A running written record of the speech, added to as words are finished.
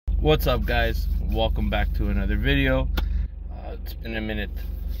What's up, guys? Welcome back to another video. It's been a minute.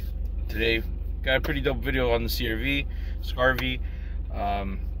 Today got a pretty dope video on the CRV.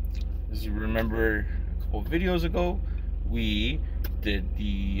 As you remember, a couple of videos ago we did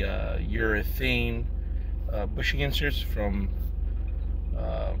the urethane bushing inserts from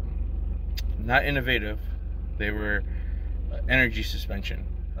not Innovative. They were energy suspension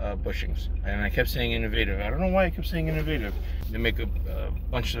bushings, and I kept saying Innovative. I don't know why I kept saying Innovative. They make a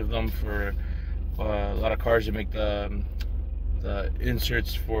bunch of them for a lot of cars. They make the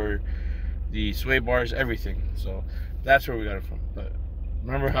inserts for the sway bars, everything. So that's where we got it from. But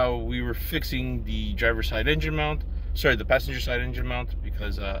remember how we were fixing the driver's side engine mount? Sorry, the passenger side engine mount,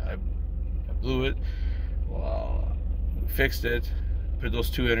 because I blew it. Well, we fixed it, put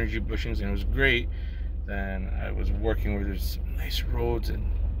those two energy bushings, and it was great. Then I was working where there's some nice roads,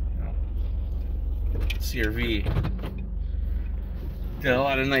 and CRV did a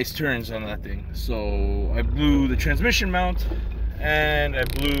lot of nice turns on that thing. So I blew the transmission mount and I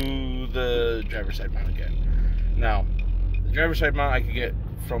blew the driver's side mount again. Now, the driver's side mount I could get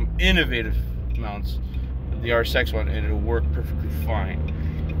from Innovative mounts, the RSX one, and it'll work perfectly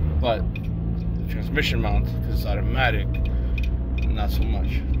fine. But the transmission mount, because it's automatic, not so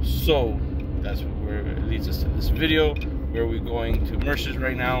much. So that's where it leads us to this video, where we're going to Mercer's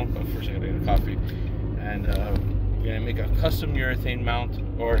right now. But first I gotta get a coffee, and we're gonna make a custom urethane mount,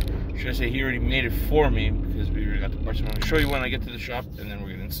 or should I say he already made it for me, because we already got the parts. I'm gonna show you when I get to the shop, and then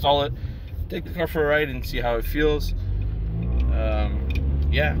we're gonna install it, take the car for a ride, and see how it feels.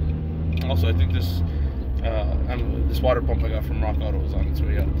 Yeah. Also, I think this water pump I got from Rock Auto is on its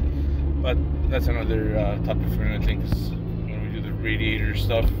way out, but that's another topic for another thing. Because when we do the radiator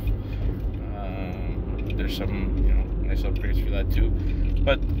stuff, there's some nice upgrades for that too.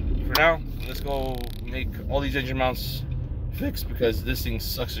 But for now, let's go make all these engine mounts fixed, because this thing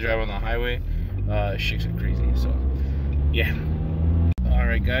sucks to drive on the highway. It shakes it crazy. So yeah. All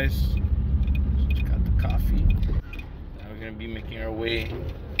right, guys, just got the coffee. Now we're gonna be making our way.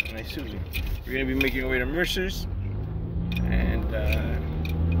 Nice Susie. We're gonna be making our way to Mercer's, and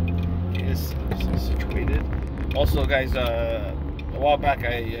yes, this is situated. Also, guys, a while back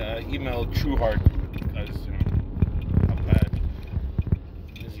I emailed Trueheart, because how bad,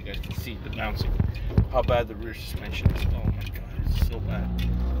 as you guys can see, the bouncing, how bad the rear suspension is. Oh my god, it's so bad.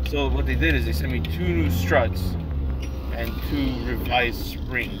 So what they did is they sent me 2 new struts and 2 revised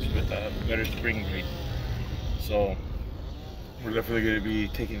springs with a better spring rate. So we're definitely going to be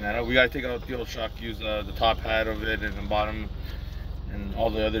taking that out. We got to take out the old shock, use the top hat of it and the bottom and all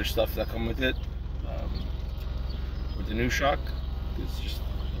the other stuff that come with it. With the new shock, it's just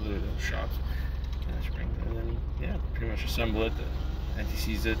a little shock and a spring, and then yeah, pretty much assemble it,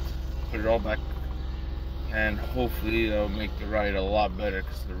 anti-seize it, put it all back, and hopefully it'll make the ride a lot better,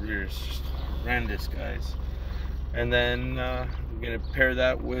 because the rear is just horrendous, guys. And then we're gonna pair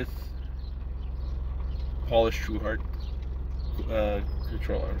that with polished Trueheart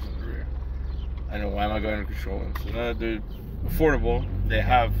control arms in the rear. I know, why am I going to control them? So they're affordable. They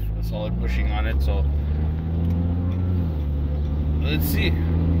have a solid bushing on it, so let's see.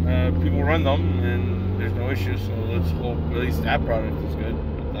 People run them and there's no issue, so let's hope at least that product is good.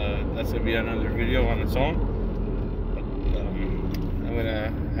 But, that's gonna be another video on its own. But, I'm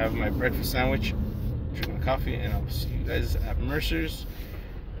gonna have my breakfast sandwich, drink my coffee, and I'll see you guys at Mercer's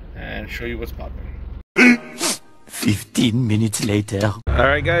and show you what's popping. 15 minutes later.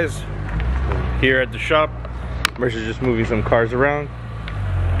 Alright, guys, here at the shop. Mercer's just moving some cars around.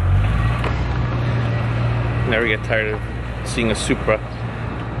 Never get tired of seeing a Supra.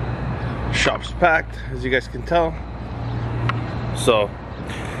 Shop's packed, as you guys can tell. So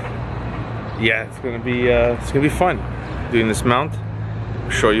yeah, it's gonna be fun doing this mount. I'll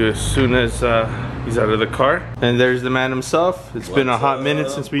show you as soon as he's out of the car. And there's the man himself. It's been a hot minute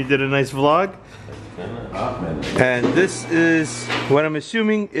since we did a nice vlog. And this is what I'm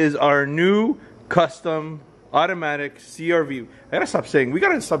assuming is our new custom automatic CRV. I gotta stop saying, we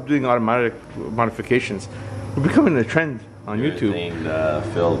gotta stop doing automatic modifications. We're becoming a trend on YouTube.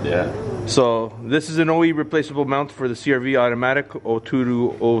 Filled, yeah. So this is an OE replaceable mount for the CRV automatic 02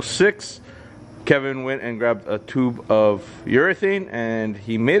 to 06. Kevin went and grabbed a tube of urethane, and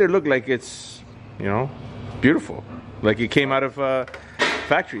he made it look like it's, beautiful, like it came out of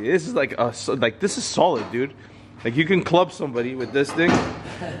factory. This is this is solid, dude. Like, you can club somebody with this thing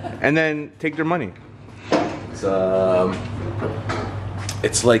and then take their money.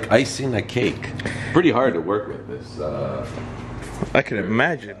 It's like icing a cake. Pretty hard to work with this. I can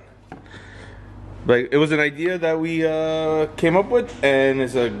imagine. Like, it was an idea that we came up with, and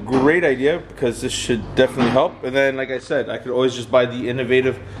it's a great idea because this should definitely help. And then, like I said, I could always just buy the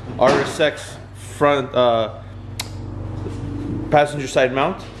innovative RSX front passenger side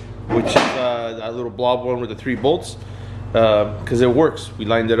mount, which is that little blob one with the 3 bolts, because it works. We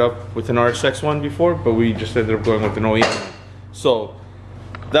lined it up with an RSX one before, but we just ended up going with an OEM one. So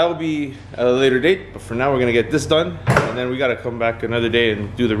that will be at a later date, but for now we're gonna get this done, and then we gotta come back another day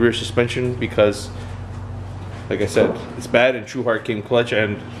and do the rear suspension because, like I said, it's bad, and Trueheart came clutch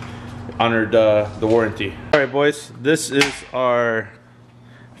and honored the warranty. All right, boys, this is our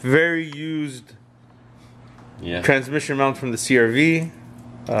very used transmission mount from the CRV.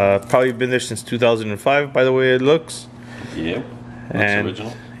 Probably been there since 2005 by the way it looks. Yep, and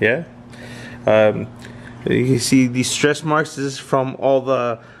original. Yeah. You can see these stress marks. This is from all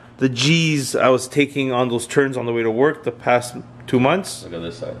the G's I was taking on those turns on the way to work the past 2 months. Look at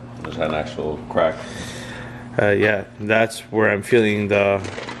this side. There's an actual crack. Yeah, that's where I'm feeling the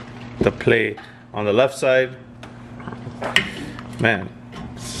play on the left side. Man,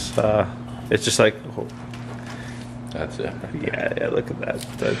 it's just like, oh. That's it. Yeah, look at that.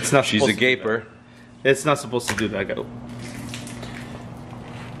 It's not. She's a gaper. It's not supposed to do that, guy.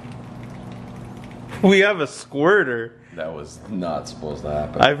 We have a squirter. That was not supposed to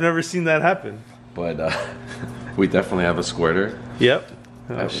happen. I've never seen that happen. But we definitely have a squirter. Yep.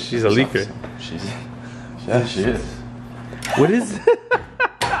 Oh, she's a leaker. Yeah, she is. What is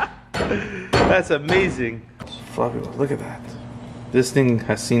that? That's amazing. Fabio, look at that. This thing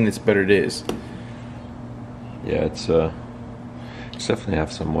has seen its better days. Yeah, it's definitely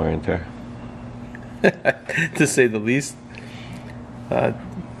have some wear and tear. To say the least.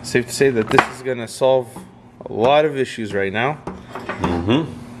 Safe to say that this is gonna solve a lot of issues right now.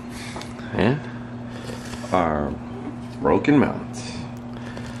 And our broken mount.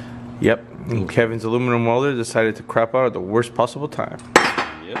 Yep. And Kevin's aluminum welder decided to crap out at the worst possible time.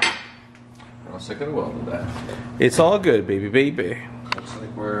 Yep. I was sick of the welding that. It's all good, baby. Looks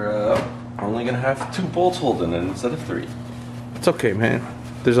like we're only gonna have 2 bolts holding it instead of 3. It's okay, man.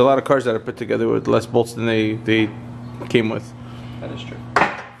 There's a lot of cars that are put together with less bolts than they came with. That is true.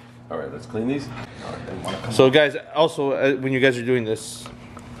 Alright, let's clean these. So guys, also when you guys are doing this,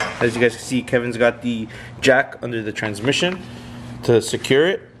 as you guys can see, Kevin's got the jack under the transmission to secure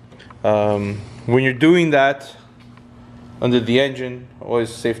it. When you're doing that under the engine,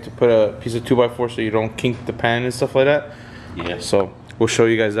 always safe to put a piece of 2x4 so you don't kink the pan and stuff like that. Yeah. So we'll show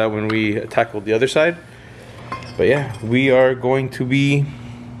you guys that when we tackle the other side. But yeah, we are going to be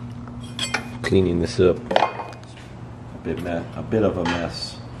cleaning this up. A bit of a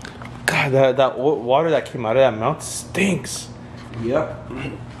mess. God, that water that came out of that mount stinks. Yep.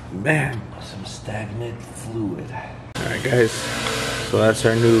 Man. Some stagnant fluid. Alright guys, so that's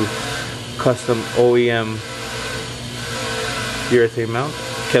our new custom OEM urethane mount.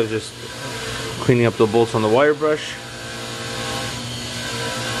 Kev's just cleaning up the bolts on the wire brush.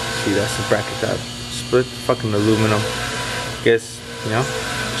 See, that's the bracket that split fucking aluminum. Guess, you know,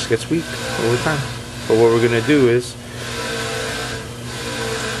 just gets weak over time. But what we're gonna do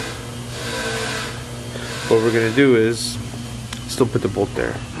is still put the bolt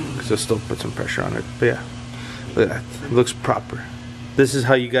there because it'll still put some pressure on it. But yeah, look at that. It looks proper. This is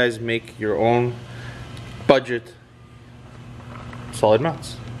how you guys make your own budget solid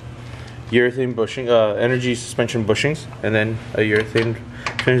mounts. Urethane bushing, energy suspension bushings, and then a urethane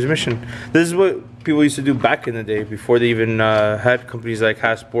transmission. This is what people used to do back in the day before they even had companies like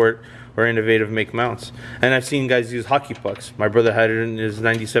Hasport or Innovative make mounts. And I've seen guys use hockey pucks. My brother had it in his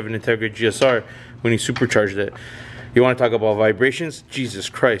 97 Integra GSR when he supercharged it. You want to talk about vibrations? Jesus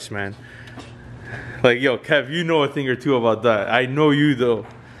Christ, man. Like, yo, Kev, you know a thing or two about that. I know you, though.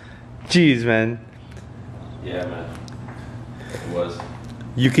 Jeez, man. Yeah, man. It was.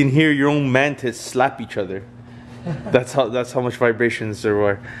 You can hear your own mantis slap each other. That's how much vibrations there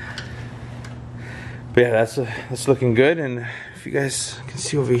were. But yeah, that's looking good. And if you guys can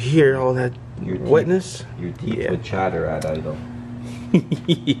see over here, all that wetness. Your teeth would chatter at idle.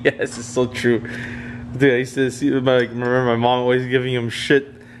 Yes, it's so true. Dude, I used to see, remember my mom always giving him shit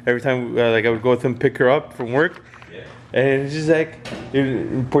every time like I would go with him pick her up from work. Yeah. And it's just like,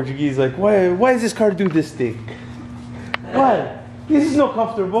 in Portuguese, like, why does this car do this thing? Why? This is not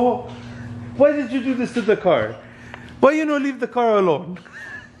comfortable. Why did you do this to the car? Why you not leave the car alone?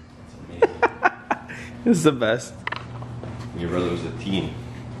 That's amazing. It's the best. Your brother was a teen.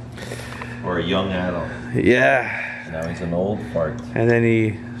 Or a young adult. Yeah. Now he's an old fart. And then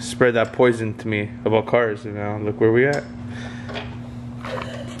he spread that poison to me about cars, and now look where we at.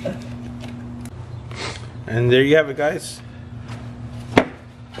 And there you have it, guys.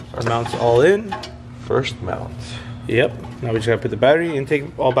 Our mount's all in. First mount. Yep. Now we just gotta put the battery intake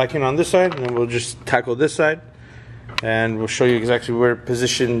all back in on this side, and then we'll just tackle this side, and we'll show you exactly where to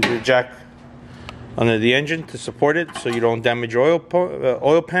position the jack under the engine to support it, so you don't damage your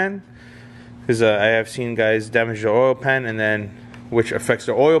oil pan. Because I have seen guys damage the oil pan, and then which affects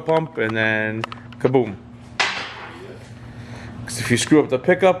the oil pump, and then kaboom. Because if you screw up the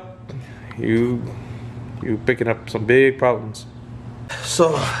pickup, you picking up some big problems.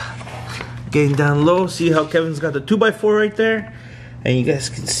 So, getting down low, see how Kevin's got the 2x4 right there, and you guys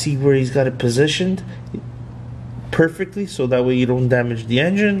can see where he's got it positioned perfectly, so that way you don't damage the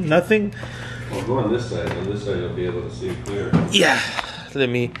engine, nothing. Well, go on this side. On this side, you'll be able to see it clear. Yeah, let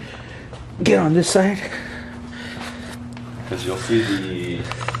me get on this side. Because you'll see the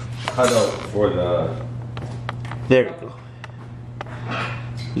cutout for the. There we go.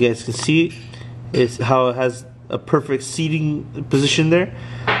 You guys can see it's how it has a perfect seating position there.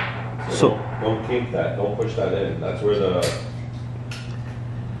 So don't kink that. Don't push that in. That's where the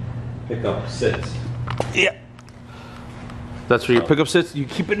pickup sits. Yeah. That's where your pickup sits. You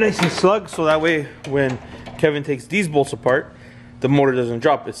keep it nice and snug, so that way when Kevin takes these bolts apart, the motor doesn't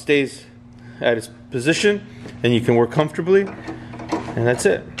drop. It stays at its position, and you can work comfortably. And that's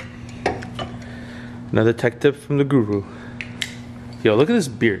it. Another tech tip from the guru. Yo, look at this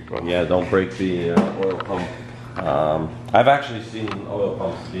beard, bro. Yeah, don't break the oil pump. I've actually seen oil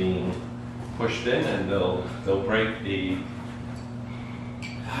pumps being pushed in, and they'll break the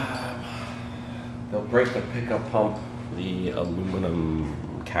pickup pump, the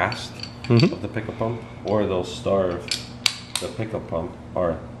aluminum cast of the pickup pump, or they'll starve the pickup pump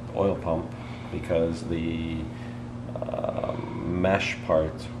or oil pump because the mesh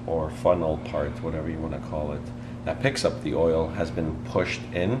part or funnel part, whatever you want to call it, that picks up the oil has been pushed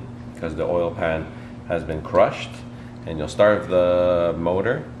in because the oil pan has been crushed, and you'll starve the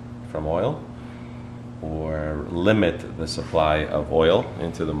motor from oil or limit the supply of oil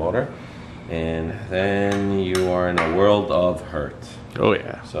into the motor, and then you are in a world of hurt. Oh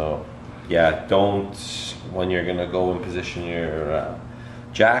yeah. So yeah, don't, when you're gonna go and position your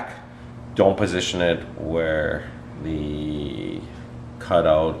jack, don't position it where the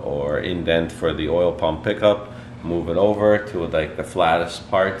cutout or indent for the oil pump pickup. Move it over to like the flattest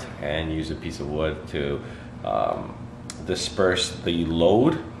part and use a piece of wood to disperse the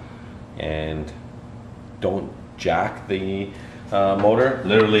load, and don't jack the motor.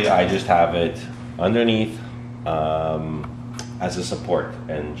 Literally, I just have it underneath as a support,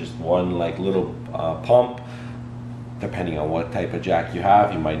 and just one like little pump. Depending on what type of jack you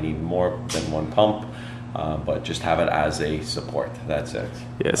have, you might need more than one pump, but just have it as a support. That's it.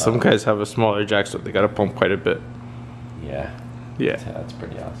 Yeah, some guys have a smaller jack, so they gotta pump quite a bit. Yeah. Yeah. That's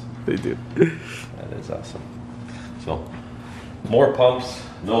pretty awesome. They do. That is awesome. So, more pumps,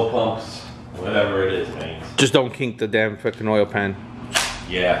 no pumps, whatever it is, man. Just don't kink the damn fucking oil pan.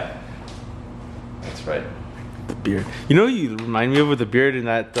 Yeah. That's right. The beard. You know, you remind me of with the beard in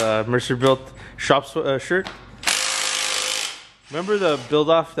that Mercer built shop shirt. Remember the build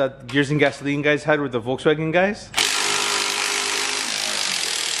off that Gears and Gasoline guys had with the Volkswagen guys?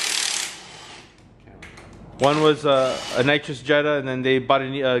 One was a nitrous Jetta, and then they bought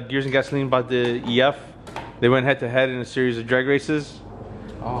Gears and Gasoline bought the EF. They went head to head in a series of drag races.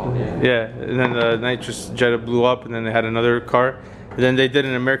 Oh, yeah. Yeah, and then the nitrous Jetta blew up, and then they had another car. And then they did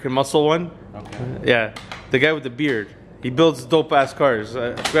an American Muscle one. Okay. Yeah, the guy with the beard. He builds dope ass cars.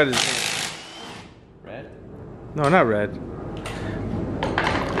 I forgot his name. Red? No, not Red.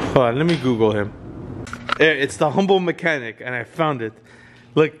 Hold on, let me Google him. It's the Humble Mechanic, and I found it.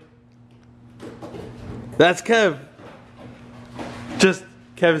 Look. That's Kev. Just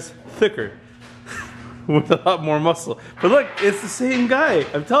Kev's thicker. With a lot more muscle. But look, it's the same guy.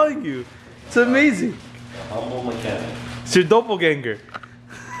 I'm telling you. It's amazing. A humble mechanic. It's your doppelganger.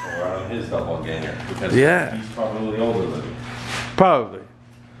 Or his doppelganger. Because Yeah. he's probably older than me. Probably.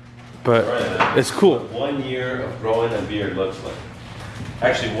 But Right, it's cool. what 1 year of growing a beard looks like.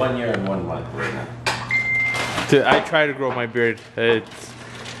 Actually, 1 year and 1 month right now. I try to grow my beard.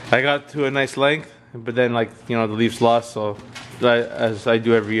 I got to a nice length, but then, like, you know, the leaves lost, so as I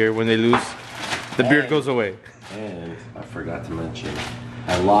do every year, when they lose, the beard goes away. And I forgot to mention,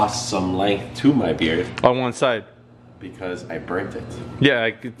 I lost some length to my beard On one side. because I burnt it. Yeah,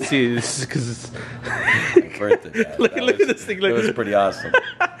 I could see this because it's. I burnt it. Yeah, look at this thing. Look it was pretty awesome.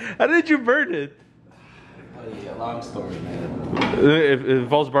 How did you burn it? A long story, man. It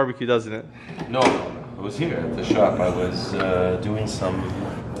involves barbecue, doesn't it? No, it was here at the shop. I was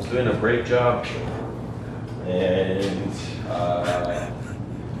doing a brake job, and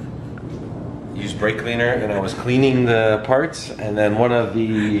used brake cleaner and I was cleaning the parts, and then one of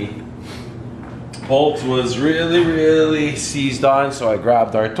the bolts was really seized on, so I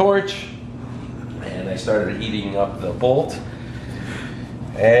grabbed our torch and I started heating up the bolt,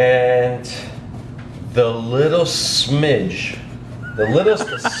 and the littlest smidge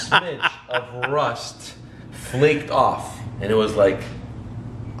of rust flaked off, and it was like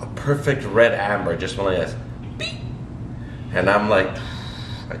a perfect red amber, just when I beep. And I'm like,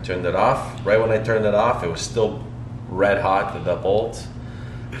 I turned it off. Right when I turned it off, it was still red hot, the bolt.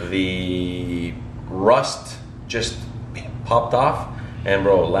 The rust just popped off, and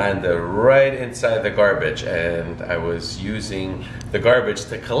bro, landed right inside the garbage, and I was using the garbage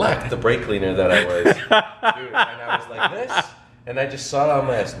to collect the brake cleaner that I was doing, and I was like this, and I just saw it on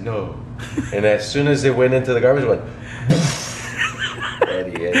my ass, no, and as soon as it went into the garbage, it went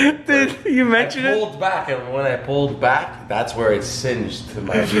Dude, you mentioned I pulled back, and when I pulled back, that's where it singed to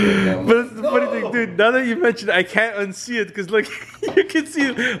my beard. But that's the funny thing, dude. Now that you mentioned it, I can't unsee it, because look, you can see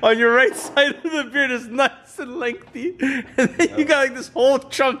on your right side of the beard is nice and lengthy, and then you got like this whole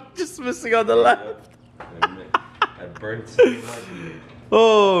chunk just missing on the left. I burnt some of my beard.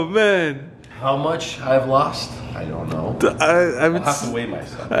 Oh man. How much I've lost, I don't know. I'll have to weigh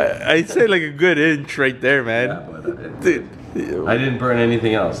myself. I'd say like a good inch right there, man. Yeah, but dude. I didn't burn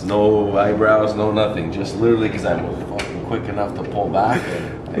anything else. No eyebrows, no nothing. Just literally because I was fucking quick enough to pull back,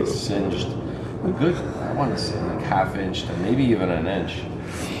 and I singed a good, I want to say like ½ inch to maybe even an inch.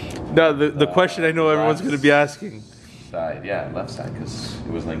 Now the question I know everyone's going to be asking. Side, yeah, left side, because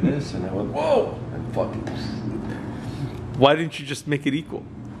it was like this, and I went, whoa, and fucking. Why didn't you just make it equal?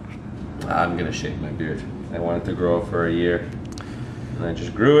 I'm gonna shave my beard. I wanted to grow it for a year, and I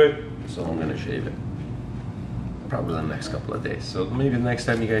just grew it, so I'm gonna shave it. Probably the next couple of days. So maybe the next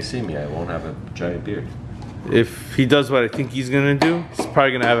time you guys see me, I won't have a giant beard. If he does what I think he's gonna do, he's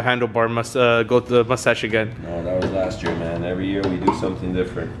probably gonna have a handlebar go to the mustache again. No, that was last year, man. Every year we do something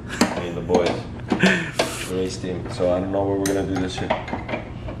different. Me and the boys, the race team. So I don't know what we're gonna do this year,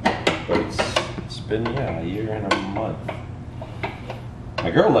 but it's been a year and a month. My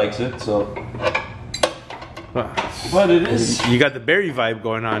girl likes it, so. But it is. You got the berry vibe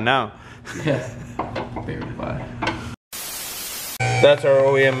going on now. Yeah. Berry vibe. That's our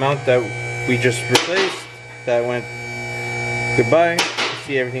OEM mount that we just replaced. That went goodbye.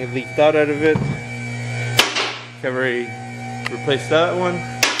 See everything leaked out of it. I've already replaced that one.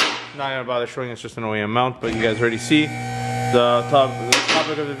 Not gonna bother showing, it's just an OEM mount, but you guys already see. The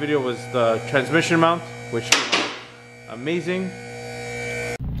topic of the video was the transmission mount, which is amazing.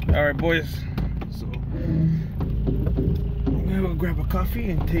 Alright boys, so I'm gonna go grab a coffee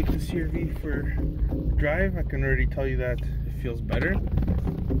and take the CRV for a drive. I can already tell you that it feels better.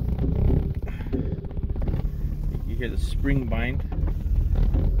 You hear the spring bind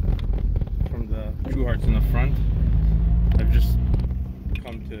from the True Hearts in the front. I've just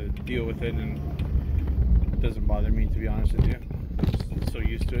come to deal with it, and it doesn't bother me, to be honest with you. I'm just so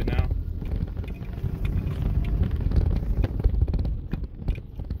used to it now.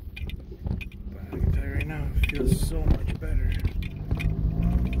 But I can tell you right now, it feels so much better.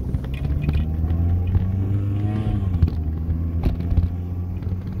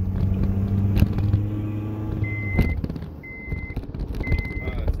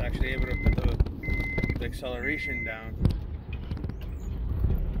 It's actually able to put the acceleration down.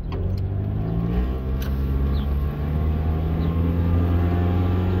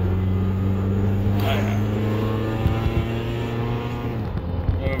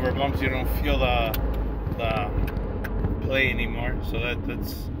 Over bumps, you don't feel the play anymore, so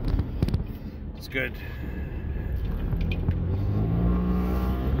that's good.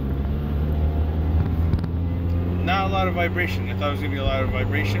 Not a lot of vibration. I thought it was gonna be a lot of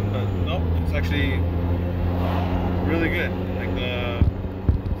vibration, but nope, it's actually really good. Like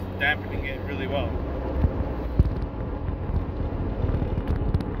dampening it really well.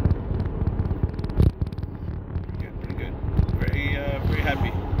 Pretty good. Very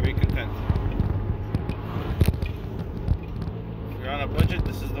happy, very content. If you're on a budget,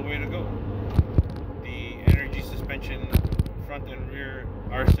 this is the way to go. The energy suspension front and rear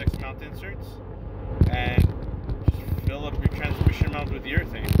R6 mount inserts, and just fill up your transmission mount with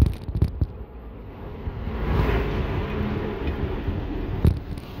urethane.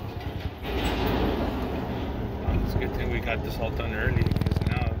 It's a good thing we got this all done early, because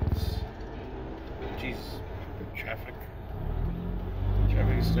now it's, geez, traffic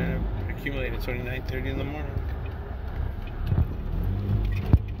is starting to accumulate at 29:30 in the morning.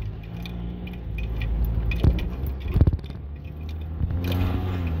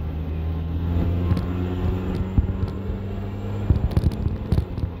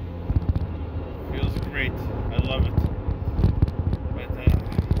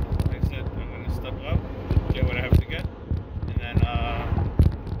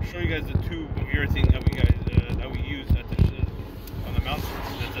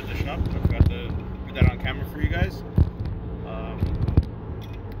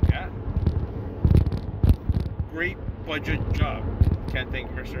 budget job. Can't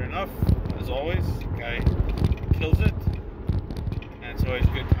thank Mercer enough. As always, guy kills it, and it's always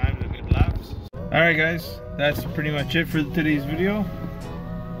good times and good laughs. Alright guys, that's pretty much it for today's video.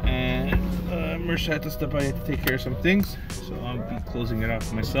 And Mercer had to step by to take care of some things, so I'll be closing it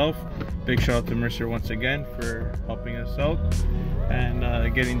off myself. Big shout out to Mercer once again for helping us out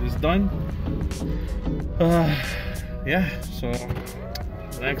and getting this done. Yeah, so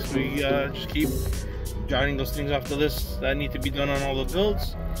next we just keep jotting those things off the list that need to be done on all the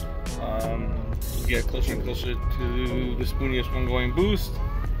builds. Get closer and closer to the spooniest one going boost,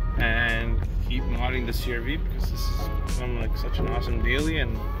 and keep modding the CRV because this has become like such an awesome daily,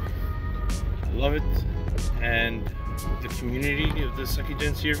 and I love it. And the community of the second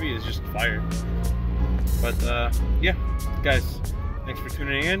gen CRV is just fire. But yeah, guys, thanks for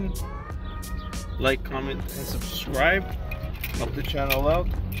tuning in. Like, comment, and subscribe. Help the channel out.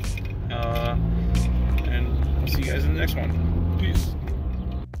 And I'll see you guys in the next one. Peace.